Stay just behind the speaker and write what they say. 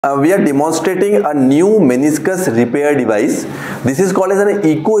we are demonstrating a new meniscus repair device. This is called as an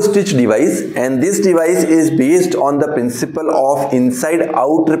Ecostitch device, and this device is based on the principle of inside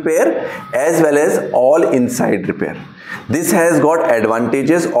out repair as well as all inside repair. This has got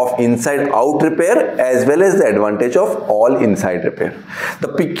advantages of inside out repair as well as the advantage of all inside repair. The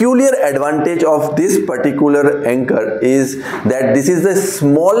peculiar advantage of this particular anchor is that this is the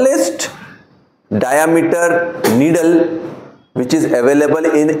smallest diameter needle which is available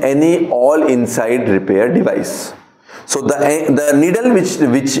in any all inside repair device. So the needle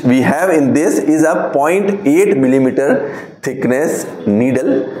which we have in this is a 0.8 millimeter thickness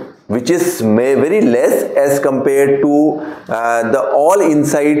needle, which is very less as compared to the all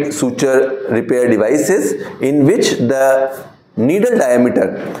inside suture repair devices, in which the needle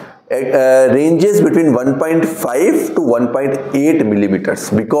diameter ranges between 1.5 to 1.8 millimeters,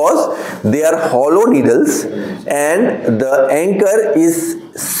 because they are hollow needles and the anchor is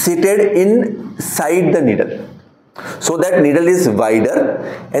seated inside the needle. So that needle is wider,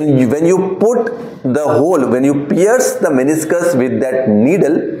 and when you put the hole, when you pierce the meniscus with that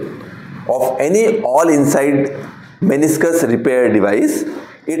needle of any all inside meniscus repair device,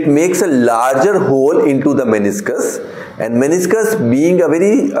 it makes a larger hole into the meniscus. And meniscus being a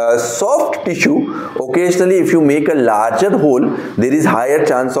very soft tissue, occasionally if you make a larger hole, there is higher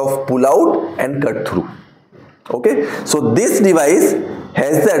chance of pull out and cut through. Okay, so this device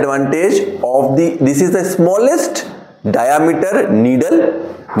has the advantage of this is the smallest diameter needle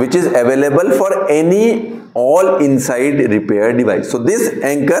which is available for any all inside repair device. So this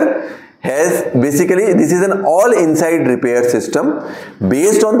anchor has basically, this is an all inside repair system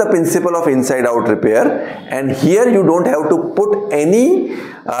based on the principle of inside out repair, and here you don't have to put any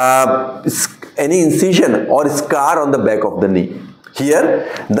incision or scar on the back of the knee. Here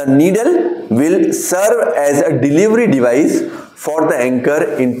the needle will serve as a delivery device for the anchor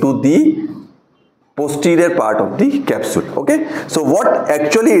into the posterior part of the capsule. Okay, so what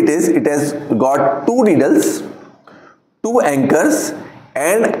actually it is, it has got two needles, two anchors,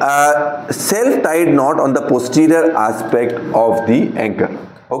 and a self-tied knot on the posterior aspect of the anchor.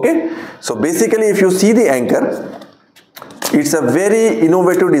 Okay, so basically if you see the anchor, it's a very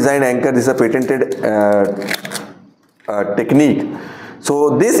innovative design anchor. This is a patented technique.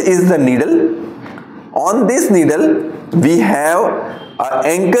 So this is the needle. On this needle we have an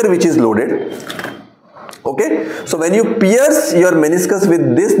anchor which is loaded. Okay, so when you pierce your meniscus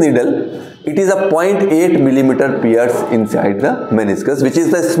with this needle, it is a 0.8 millimeter pierce inside the meniscus, which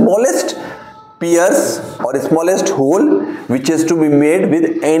is the smallest pierce or smallest hole which is to be made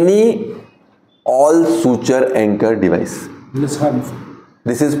with any all suture anchor device. Less harmful.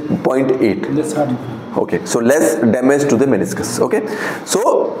 This is 0.8. Less harmful. Okay, so less damage to the meniscus. Okay,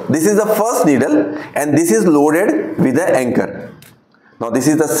 so this is the first needle and this is loaded with the anchor. Now this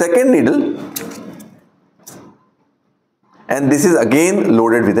is the second needle and this is again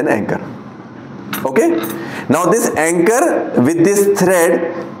loaded with an anchor. Okay, now this anchor with this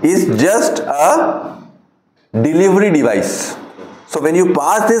thread is just a delivery device. So when you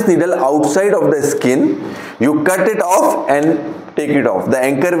pass this needle outside of the skin, you cut it off and take it off. The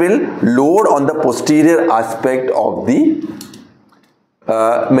anchor will load on the posterior aspect of the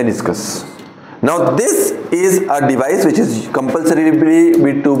meniscus. Now this is a device which is compulsorily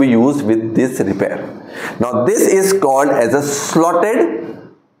to be used with this repair. Now this is called as a slotted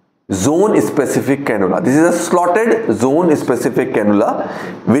zone specific cannula. This is a slotted zone specific cannula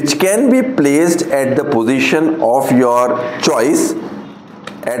which can be placed at the position of your choice,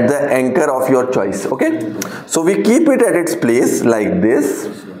 at the anchor of your choice. Okay, so we keep it at its place like this.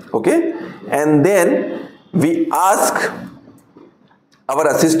 Okay, and then we ask our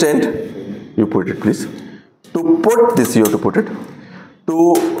assistant, you put it please, to put this, you have to put it,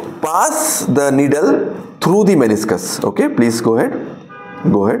 to pass the needle through the meniscus. Okay, please go ahead,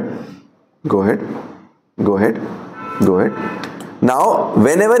 go ahead, go ahead, go ahead, go ahead. Now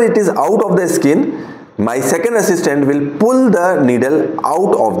whenever it is out of the skin, my second assistant will pull the needle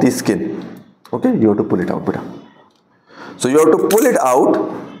out of the skin. Okay, you have to pull it out, beta. So you have to pull it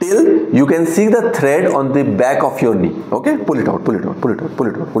out till you can see the thread on the back of your knee. Okay, pull it out, pull it out, pull it out, pull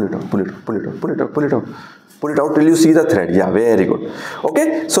it out, pull it out, pull it out, pull it out, pull it out, pull it out, pull it out till you see the thread. Yeah, very good.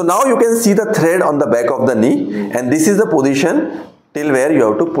 Okay, so now you can see the thread on the back of the knee, and this is the position till where you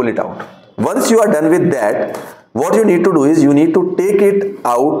have to pull it out. Once you are done with that, what you need to do is you need to take it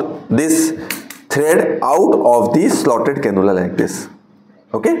out, this thread out of the slotted cannula like this.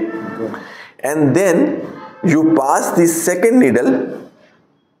 Okay, and then you pass the second needle,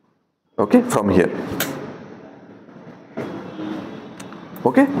 okay, from here.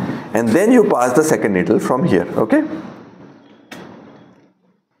 Okay, and then you pass the second needle from here. Okay,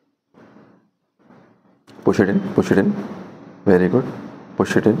 push it in, very good,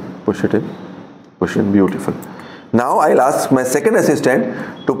 push it in, beautiful. Now I'll ask my second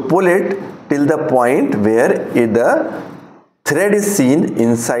assistant to pull it till the point where the thread is seen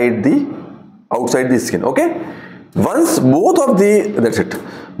outside the skin. Okay, once both of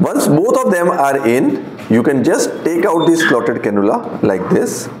them are in, you can just take out this slotted cannula like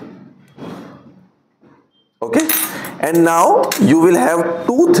this. Okay, and now you will have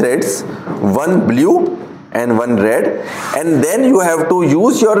two threads, one blue and one red, and then you have to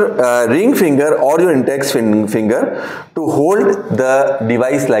use your ring finger or your index finger to hold the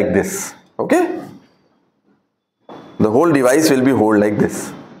device like this. Okay, the whole device will be held like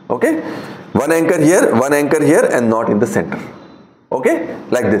this. Okay, one anchor here, and not in the center. Okay,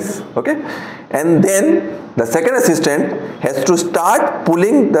 like this. Okay, and then the second assistant has to start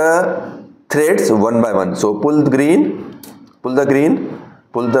pulling the threads one by one. So pull the green, pull the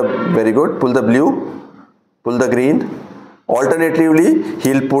very good, pull the blue, pull the green. Alternatively,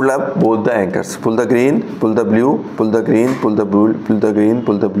 he'll pull up both the anchors. Pull the green, pull the blue, pull the green, pull the blue, pull the green,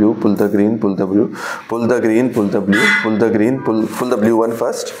 pull the blue, pull the green, pull the blue, pull the green, pull the blue, pull the green, pull the blue one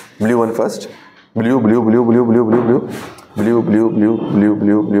first, blue, blue, blue, blue, blue, blue, blue, blue, blue, blue, blue,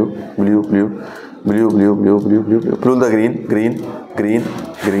 blue, blue, blue, blue, blue, pull the green,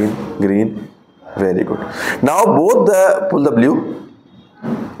 green, very good. Now pull the blue.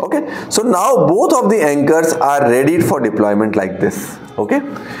 Okay, so now both of the anchors are ready for deployment like this. Okay,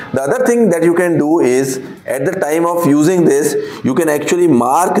 the other thing that you can do is at the time of using this, you can actually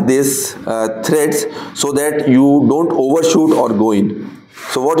mark these threads so that you don't overshoot or go in.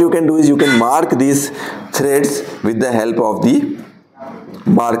 So what you can do is you can mark these threads with the help of the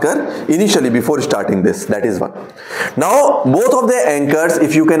marker initially before starting this. That is one. Now both of the anchors,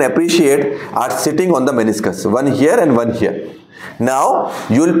 if you can appreciate, are sitting on the meniscus, one here and one here. Now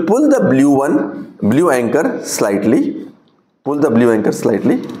you will pull the blue anchor slightly, pull the blue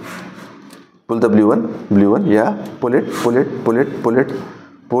one, yeah, pull it, pull,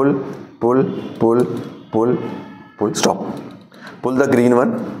 stop. Pull the green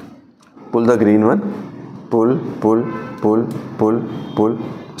one, pull,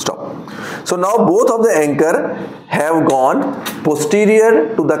 stop. So now both of the anchor have gone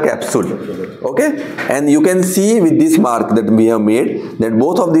posterior to the capsule. Okay, and you can see with this mark that we have made that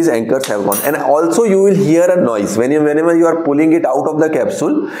both of these anchors have gone. And also you will hear a noise whenever you are pulling it out of the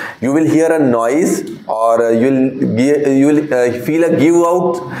capsule. You will hear a noise, or you will feel a give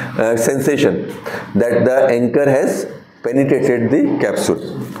out sensation that the anchor has penetrated the capsule.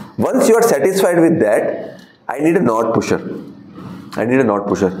 Once you are satisfied with that, I need a knot pusher.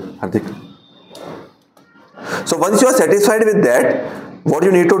 Hardik. So once you are satisfied with that, what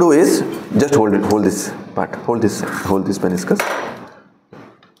you need to do is just hold this part, hold this meniscus.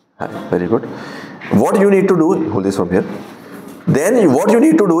 Very good. What you need to do, hold this from here. Then what you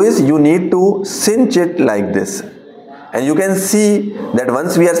need to do is you need to cinch it like this, and you can see that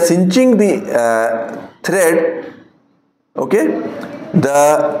once we are cinching the thread, okay,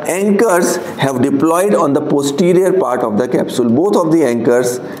 the anchors have deployed on the posterior part of the capsule. Both of the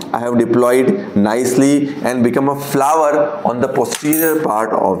anchors I have deployed nicely and become a flower on the posterior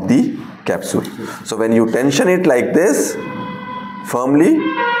part of the capsule. So when you tension it like this firmly,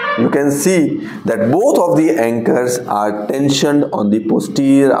 you can see that both of the anchors are tensioned on the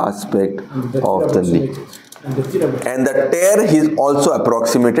posterior aspect of the knee. And the tear is also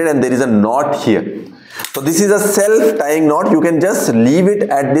approximated, and there is a knot here. So this is a self-tying knot. You can just leave it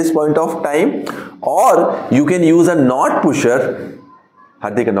at this point of time, or you can use a knot pusher.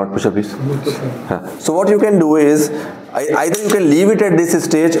 Hardik, a knot pusher, please. So what you can do is, either you can leave it at this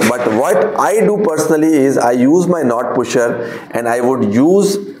stage, but what I do personally is I use my knot pusher, and I would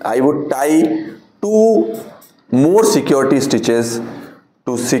tie 2 more security stitches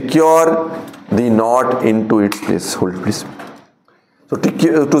to secure the knot into its place. Hold it, please. So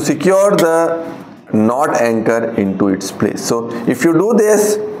to secure the knot anchor into its place. So if you do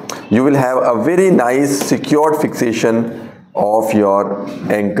this, you will have a very nice secured fixation of your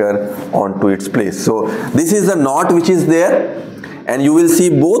anchor onto its place. So this is the knot which is there, and you will see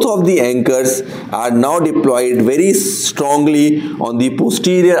both of the anchors are now deployed very strongly on the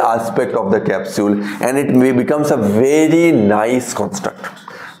posterior aspect of the capsule, and it becomes a very nice construct.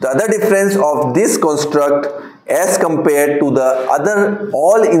 The other difference of this construct as compared to the other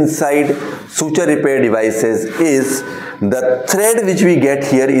all inside suture repair devices is the thread which we get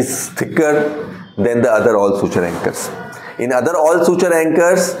here is thicker than the other all suture anchors. In other all suture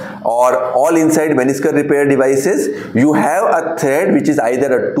anchors or all inside meniscus repair devices, you have a thread which is either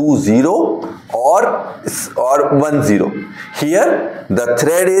a 2-0 or 1-0. Here the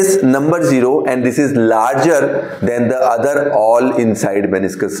thread is number 0 and this is larger than the other all inside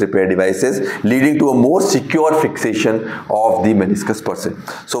meniscus repair devices, leading to a more secure fixation of the meniscus per se.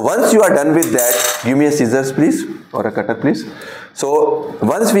 So once you are done with that, give me a scissors please, or a cutter please. So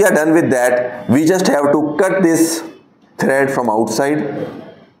once we are done with that, we just have to cut this thread from outside.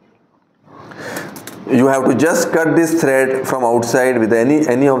 You have to just cut this thread from outside with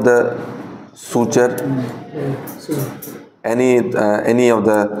any of the suture, any of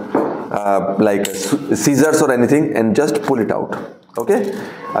the like scissors or anything, and just pull it out. Okay,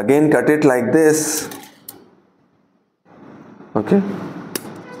 again cut it like this. Okay,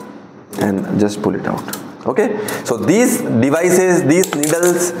 and just pull it out. Okay, so these devices, these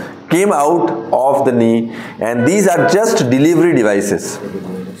needles came out of the knee, and these are just delivery devices,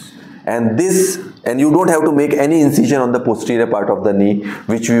 and you don't have to make any incision on the posterior part of the knee,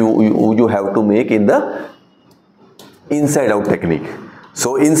 which you have to make in the inside out technique.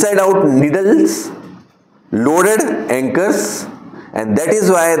 So inside out needles, loaded anchors, and that is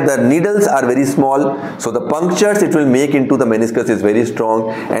why the needles are very small, so the punctures it will make into the meniscus is very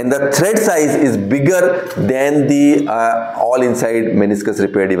strong, and the thread size is bigger than the all inside meniscus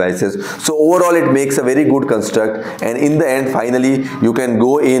repair devices. So overall it makes a very good construct, and in the end finally you can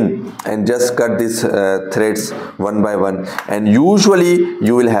go in and just cut these threads one by one, and usually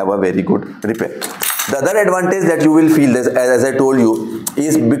you will have a very good repair. The other advantage that you will feel, as I told you,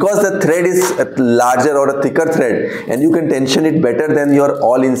 is because the thread is a larger or a thicker thread and you can tension it better than your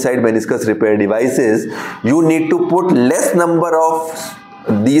all inside meniscus repair devices, you need to put less number of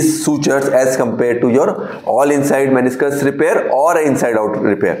these sutures as compared to your all inside meniscus repair or inside out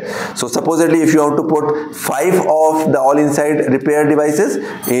repair. So supposedly if you want to put 5 of the all inside repair devices,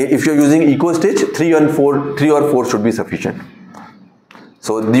 if you are using Ecostitch, 3 or 4 should be sufficient.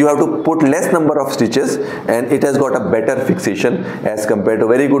 So you have to put less number of stitches, and it has got a better fixation as compared to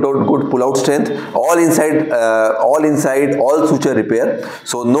very good pull out strength, all inside, all suture repair.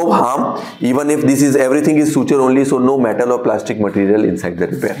 So no harm, even if this is everything is suture only, so no metal or plastic material inside the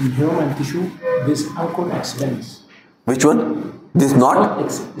repair. In human tissue, this uncle accidents. Which one? This knot?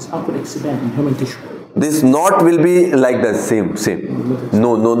 This uncle accident in human tissue. This knot will be like the same.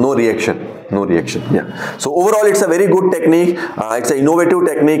 No reaction. No reaction. Yeah. So overall, it's a very good technique. It's an innovative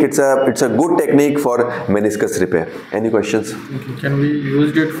technique. It's a good technique for meniscus repair. Any questions? Can we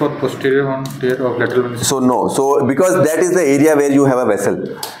use it for posterior on tear of lateral meniscus? So no. So because that is the area where you have a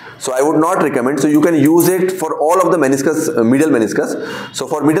vessel. So I would not recommend. So you can use it for all of the meniscus, medial meniscus. So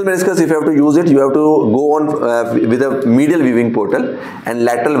for medial meniscus, if you have to use it, you have to go on with a medial weaving portal and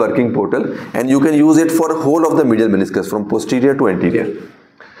lateral working portal, and you can use it for whole of the medial meniscus from posterior to anterior.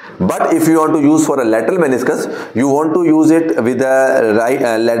 But if you want to use for a lateral meniscus, you want to use it with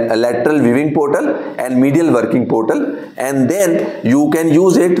a lateral weaving portal and medial working portal, and then you can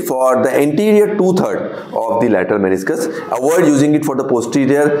use it for the anterior 2/3 of the lateral meniscus. Avoid using it for the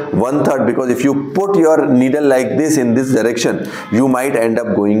posterior 1/3, because if you put your needle like this in this direction, you might end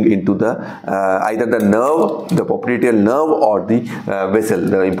up going into the either the nerve, the popliteal nerve, or the vessel,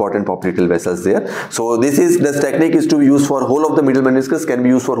 the important popliteal vessels there. So this technique is to be used for whole of the medial meniscus, can be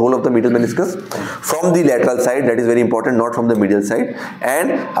used for whole of the medial meniscus from the lateral side, that is very important, not from the medial side,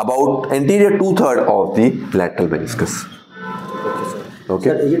 and about anterior 2/3 of the lateral meniscus. Okay.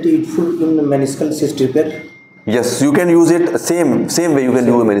 Sir, is it useful in meniscal cyst repair? Yes, you can use it same way you can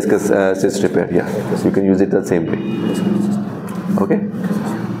do a meniscus cyst repair. Yeah, you can use it the same way. Okay.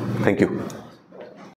 Thank you.